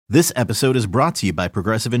This episode is brought to you by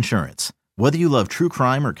Progressive Insurance. Whether you love true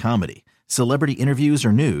crime or comedy, celebrity interviews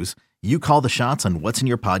or news, you call the shots on what's in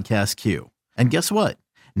your podcast queue. And guess what?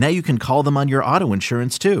 Now you can call them on your auto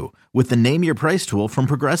insurance too with the Name Your Price tool from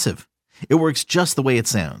Progressive. It works just the way it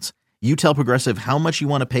sounds. You tell Progressive how much you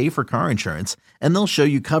want to pay for car insurance, and they'll show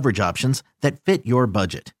you coverage options that fit your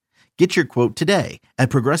budget. Get your quote today at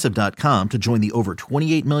Progressive.com to join the over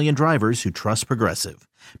 28 million drivers who trust Progressive.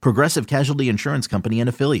 Progressive Casualty Insurance Company and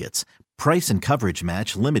Affiliates. Price and coverage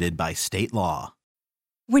match limited by state law.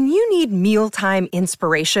 When you need mealtime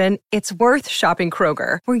inspiration, it's worth shopping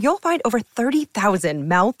Kroger, where you'll find over 30,000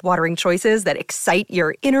 mouth-watering choices that excite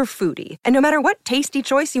your inner foodie. And no matter what tasty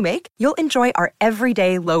choice you make, you'll enjoy our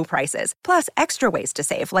everyday low prices, plus extra ways to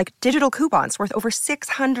save, like digital coupons worth over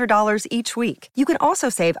 $600 each week. You can also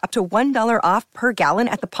save up to $1 off per gallon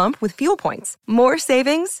at the pump with fuel points. More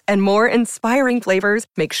savings and more inspiring flavors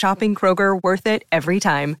make shopping Kroger worth it every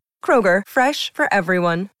time. Kroger, fresh for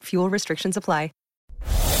everyone. Fuel restrictions apply.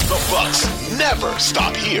 The Bucks never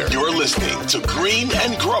stop here. You're listening to Green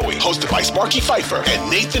and Growing, hosted by Sparky Pfeiffer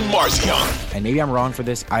and Nathan Marzion. And maybe I'm wrong for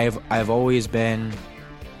this. I've always been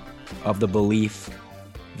of the belief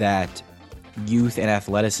that youth and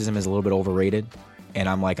athleticism is a little bit overrated. And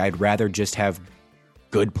I'm like, I'd rather just have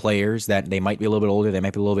good players that they might be a little bit older, they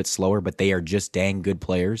might be a little bit slower, but they are just dang good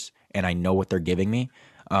players, and I know what they're giving me.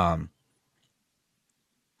 That's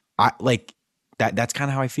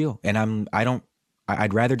kind of how I feel. And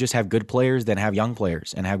I'd rather just have good players than have young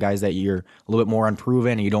players and have guys that you're a little bit more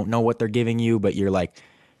unproven and you don't know what they're giving you, but you're like,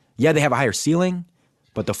 yeah, they have a higher ceiling,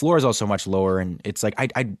 but the floor is also much lower. And it's like,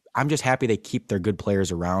 I'm just happy they keep their good players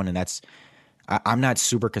around, and I'm not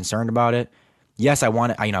super concerned about it. Yes, I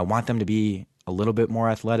want them to be a little bit more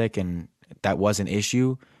athletic, and that was an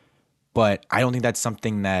issue, but I don't think that's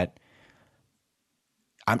something that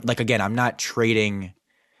I'm not trading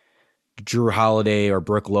Drew Holiday or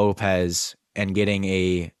Brooke Lopez and getting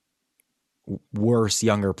a worse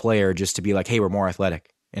younger player just to be like, hey, we're more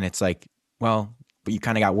athletic. And it's like, well, but you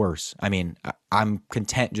kind of got worse. I mean, I'm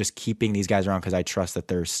content just keeping these guys around because I trust that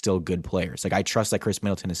they're still good players. Like, I trust that Chris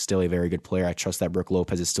Middleton is still a very good player. I trust that Brooke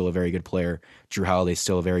Lopez is still a very good player. Drew Holiday is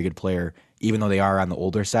still a very good player, even though they are on the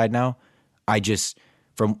older side now.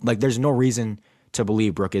 There's no reason to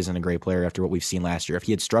believe Brooke isn't a great player after what we've seen last year. If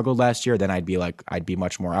he had struggled last year, then I'd be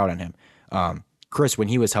much more out on him. Chris, when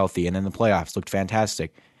he was healthy and in the playoffs, looked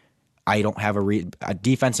fantastic. I don't have a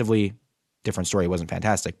defensively different story. It wasn't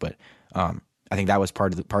fantastic, but I think that was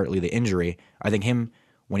partly the injury. I think him,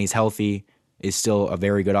 when he's healthy, is still a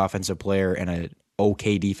very good offensive player and an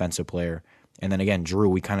okay defensive player. And then again, Drew,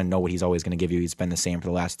 we kind of know what he's always going to give you. He's been the same for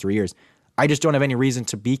the last 3 years. I just don't have any reason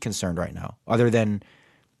to be concerned right now, other than,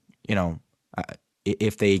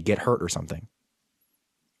 if they get hurt or something.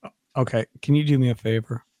 Okay, can you do me a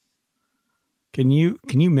favor? Can you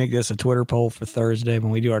make this a Twitter poll for Thursday when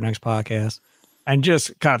we do our next podcast, and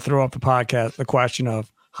just kind of throw up the question of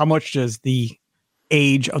how much does the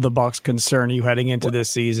age of the Bucks concern you heading into this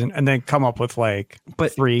season, and then come up with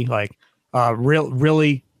three,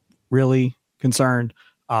 really concerned,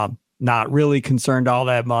 not really concerned all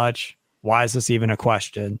that much. Why is this even a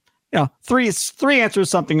question? Three answers,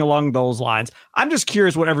 something along those lines. I'm just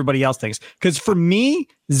curious what everybody else thinks, because for me,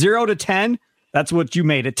 0 to 10. That's what you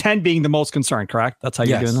made it. 10 being the most concerned, correct? That's how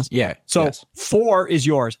you're doing this? Yeah. So yes. 4 is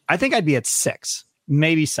yours. I think I'd be at 6,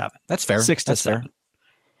 maybe 7. That's fair. 6 to That's 7. Fair.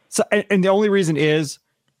 So, and the only reason is,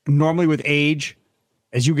 normally with age,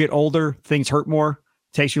 as you get older, things hurt more.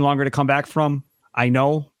 Takes you longer to come back from. I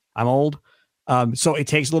know, I'm old. So it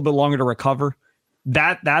takes a little bit longer to recover.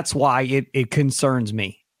 That's why it concerns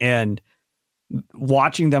me. And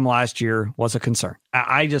watching them last year was a concern.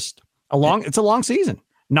 It's a long season.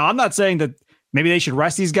 Now, I'm not saying that maybe they should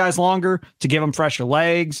rest these guys longer to give them fresher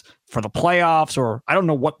legs for the playoffs, or I don't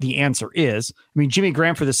know what the answer is. I mean, Jimmy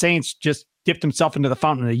Graham for the Saints just dipped himself into the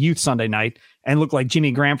fountain of youth Sunday night and looked like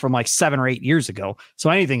Jimmy Graham from 7 or 8 years ago. So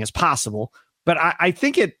anything is possible. But I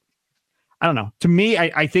think I don't know. To me,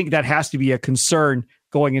 I think that has to be a concern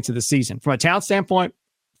going into the season. From a talent standpoint,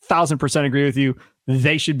 1,000% agree with you.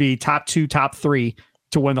 They should be top 2, top 3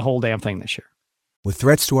 to win the whole damn thing this year. With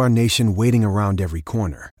threats to our nation waiting around every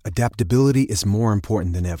corner, adaptability is more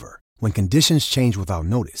important than ever. When conditions change without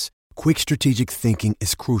notice, quick strategic thinking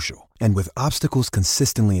is crucial. And with obstacles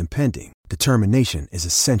consistently impending, determination is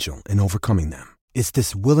essential in overcoming them. It's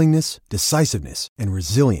this willingness, decisiveness, and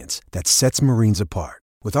resilience that sets Marines apart.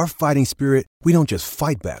 With our fighting spirit, we don't just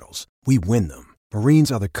fight battles, we win them.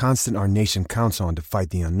 Marines are the constant our nation counts on to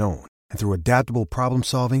fight the unknown. And through adaptable problem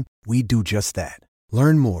solving, we do just that.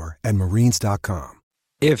 Learn more at marines.com.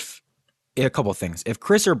 If a couple of things. If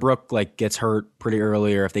Chris or Brooke like gets hurt pretty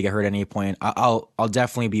early, or if they get hurt at any point, I'll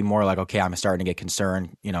definitely be more like, okay, I'm starting to get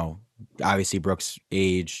concerned. Obviously Brooke's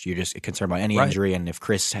age, you're just concerned about any injury, and if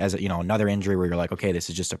Chris has another injury where you're like, okay, this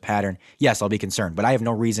is just a pattern. Yes, I'll be concerned, but I have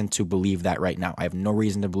no reason to believe that right now. I have no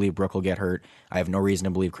reason to believe Brooke will get hurt. I have no reason to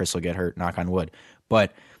believe Chris will get hurt. Knock on wood,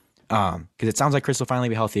 but because it sounds like Chris will finally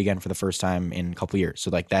be healthy again for the first time in a couple of years. So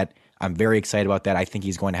like that, I'm very excited about that. I think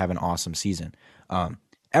he's going to have an awesome season.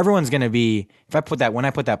 Everyone's going to be, when I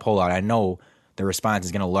put that poll out, I know the response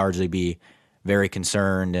is going to largely be very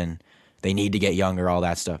concerned and they need to get younger, all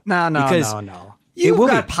that stuff. No. You've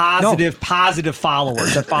got positive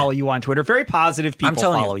followers that follow you on Twitter. Very positive people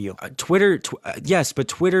follow you. Twitter, yes, but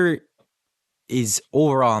Twitter is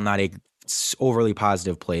overall not a overly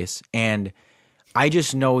positive place. And I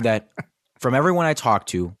just know that from everyone I talk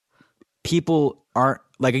to, people aren't,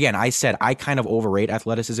 like, again, I said I kind of overrate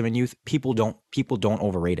athleticism in youth. People don't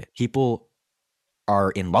overrate it. People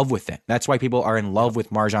are in love with it. That's why people are in love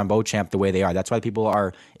with Marjan Beauchamp the way they are. That's why people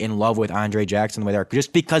are in love with Andre Jackson the way they are.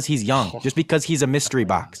 Just because he's young, just because he's a mystery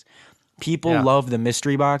box. People love the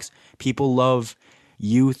mystery box. People love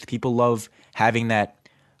youth. People love having that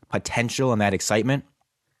potential and that excitement.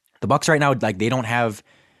 The Bucks right now, like, they don't have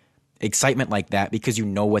excitement like that because you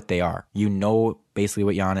know what they are. You know basically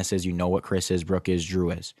what Giannis is. You know what Chris is, Brooke is, Drew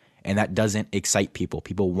is. And that doesn't excite people.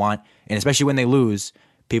 People want, and especially when they lose,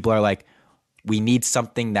 people are like, we need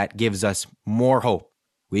something that gives us more hope.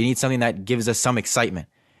 We need something that gives us some excitement.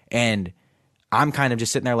 And I'm kind of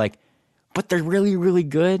just sitting there like, but they're really, really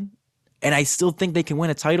good. And I still think they can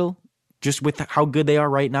win a title just with how good they are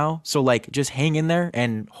right now. So like, just hang in there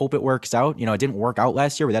and hope it works out. It didn't work out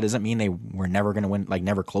last year, but that doesn't mean they were never going to win, like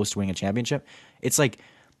never close to winning a championship. It's like,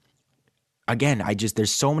 again,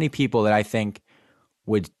 there's so many people that I think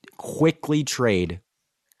would quickly trade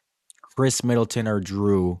Chris Middleton or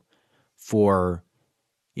Drew for,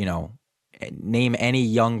 name any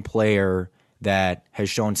young player that has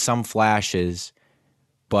shown some flashes,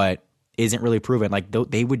 but isn't really proven. Like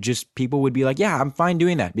people would be like, yeah, I'm fine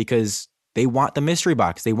doing that because they want the mystery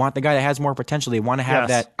box. They want the guy that has more potential. They want to have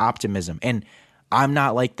that optimism. And I'm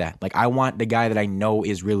not like that. Like, I want the guy that I know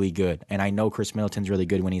is really good. And I know Chris Middleton's really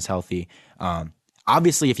good when he's healthy.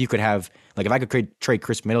 Obviously, if you could have, like, if I could trade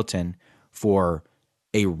Chris Middleton for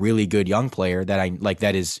a really good young player that I like,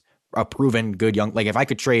 that is a proven good young, like if I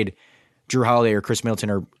could trade Drew Holiday or Chris Middleton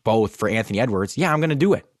or both for Anthony Edwards, yeah, I'm going to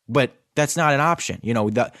do it. But that's not an option.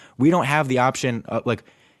 We don't have the option. Like,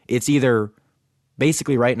 it's either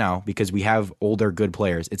basically right now, because we have older good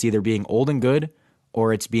players, it's either being old and good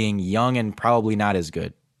or it's being young and probably not as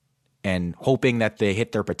good and hoping that they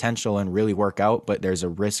hit their potential and really work out, but there's a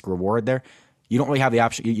risk reward there. You don't really have the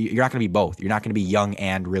option. You're not going to be both. You're not going to be young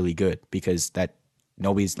and really good because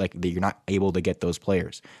you're not able to get those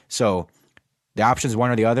players. So the option is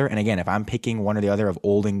one or the other. And again, if I'm picking one or the other of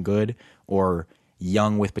old and good or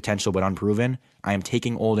young with potential but unproven, I am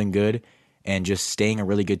taking old and good and just staying a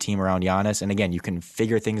really good team around Giannis. And again, you can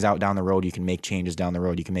figure things out down the road. You can make changes down the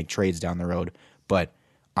road. You can make trades down the road. But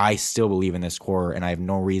I still believe in this core, and I have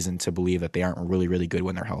no reason to believe that they aren't really, really good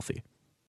when they're healthy.